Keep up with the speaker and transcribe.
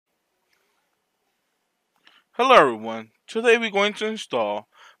Hello everyone. Today we're going to install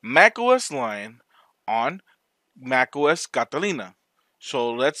Mac OS Lion on Mac OS Catalina. So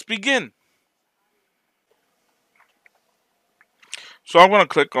let's begin. So I'm going to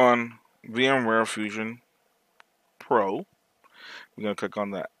click on VMware Fusion Pro. We're going to click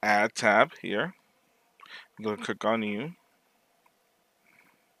on the Add tab here. I'm going to click on New.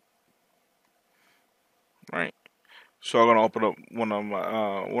 Right. So I'm going to open up one of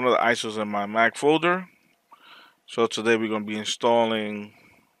the ISOs in my Mac folder. So today we're going to be installing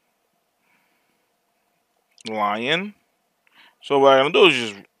Lion. So what I'm going to do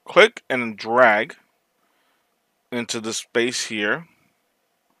is just click and drag into the space here.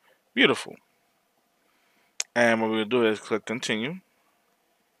 Beautiful. And what we're going to do is click continue.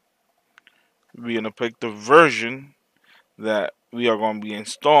 We're going to pick the version that we are going to be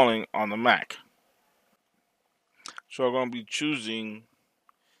installing on the Mac. So I'm going to be choosing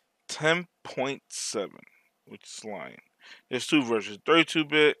 10.7, which is Lion. There's two versions,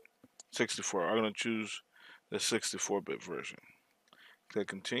 32-bit, 64. I'm going to choose the 64-bit version. Click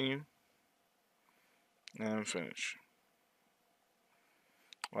continue and finish.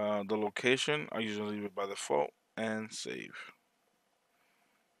 The location, I usually leave it by default and save.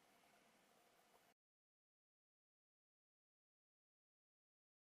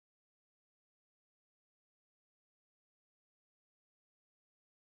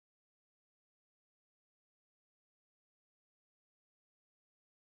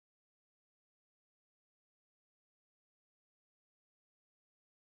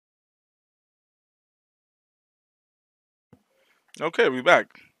 Okay, we're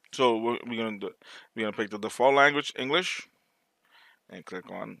back. So we're gonna pick the default language, English, and click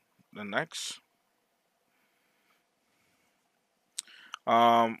on the next.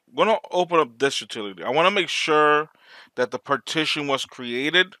 Gonna open up this utility. I want to make sure that the partition was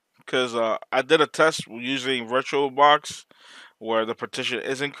created because I did a test using VirtualBox where the partition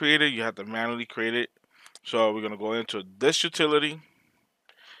isn't created. You have to manually create it. So we're gonna go into this utility,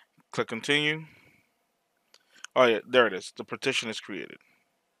 click continue. Oh yeah, there it is. The partition is created.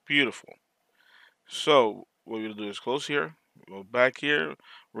 Beautiful. So what we're gonna do is close here, go back here,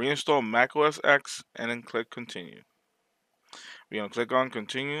 reinstall macOS X, and then click continue. We're gonna click on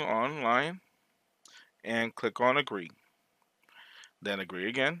continue online and click on agree. Then agree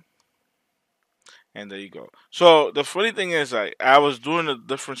again. And there you go. So the funny thing is, I was doing the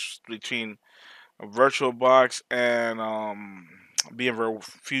difference between a VirtualBox and VMware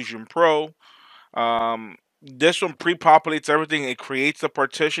Fusion Pro. This one pre-populates everything. It creates the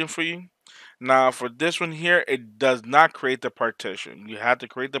partition for you. Now for this one here, it does not create the partition. You have to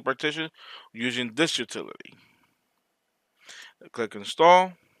create the partition using this utility. Click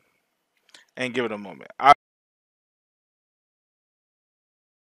install and give it a moment.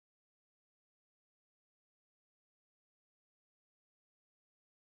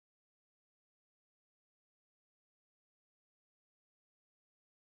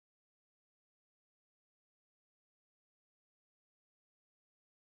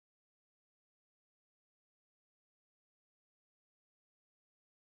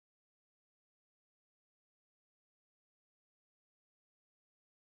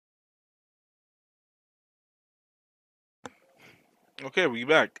 Okay, we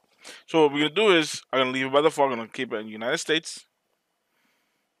back. So what we're gonna do is I'm gonna leave it by default. I'm gonna keep it in United States.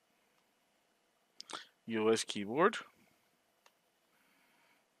 US keyboard.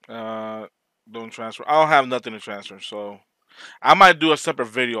 Uh, don't transfer. I don't have nothing to transfer, so I might do a separate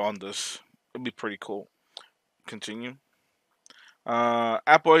video on this. It'd be pretty cool. Continue.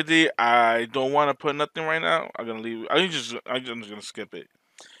 Apple ID. I don't want to put nothing right now. I'm gonna leave. I'm just gonna skip it.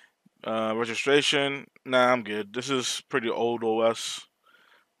 Registration. Nah, I'm good. This is pretty old OS,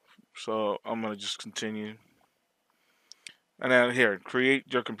 so I'm gonna just continue. And then here,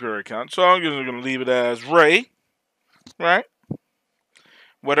 create your computer account. So I'm just gonna leave it as Ray, right?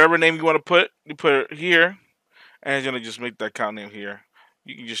 Whatever name you want to put, you put it here, and it's gonna just make that account name here.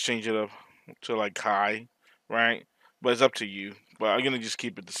 You can just change it up to like Kai, right? But it's up to you. But I'm gonna just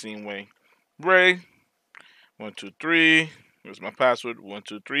keep it the same way. Ray, 123. Here's my password.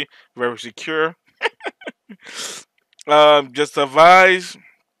 123. Very secure. Just advise.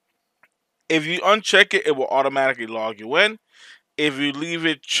 If you uncheck it, it will automatically log you in. If you leave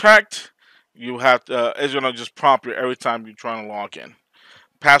it checked, you have to. It's gonna just prompt you every time you're trying to log in.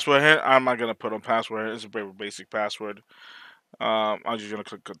 Password here. I'm not gonna put on password here. It's a very basic password. I'm just gonna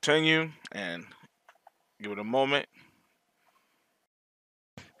click continue and give it a moment.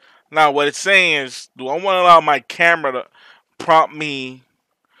 Now, what it's saying is, do I want to allow my camera to prompt me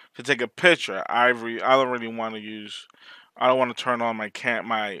to take a picture? I don't really want to use. I don't want to turn on my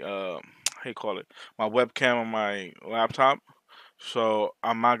how you call it, my webcam on my laptop. So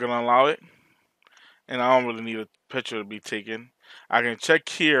I'm not gonna allow it, and I don't really need a picture to be taken. I can check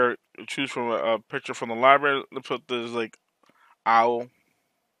here, choose from a picture from the library. Let's put this like owl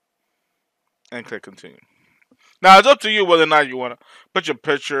and click continue. Now it's up to you whether or not you want to put your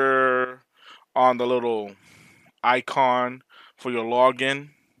picture on the little icon for your login.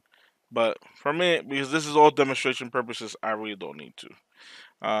 But for me, because this is all demonstration purposes, I really don't need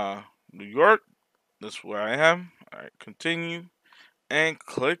to. New York, that's where I am. Alright, continue and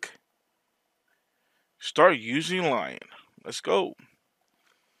click start using Lion. Let's go.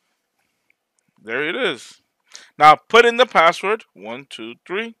 There it is. Now put in the password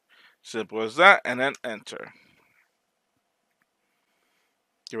 123. Simple as that, and then enter.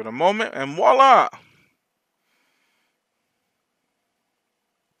 Give it a moment, and voila!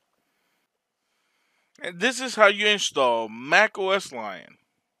 And this is how you install Mac OS Lion.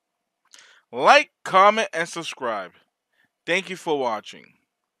 Like, comment, and subscribe. Thank you for watching.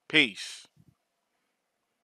 Peace.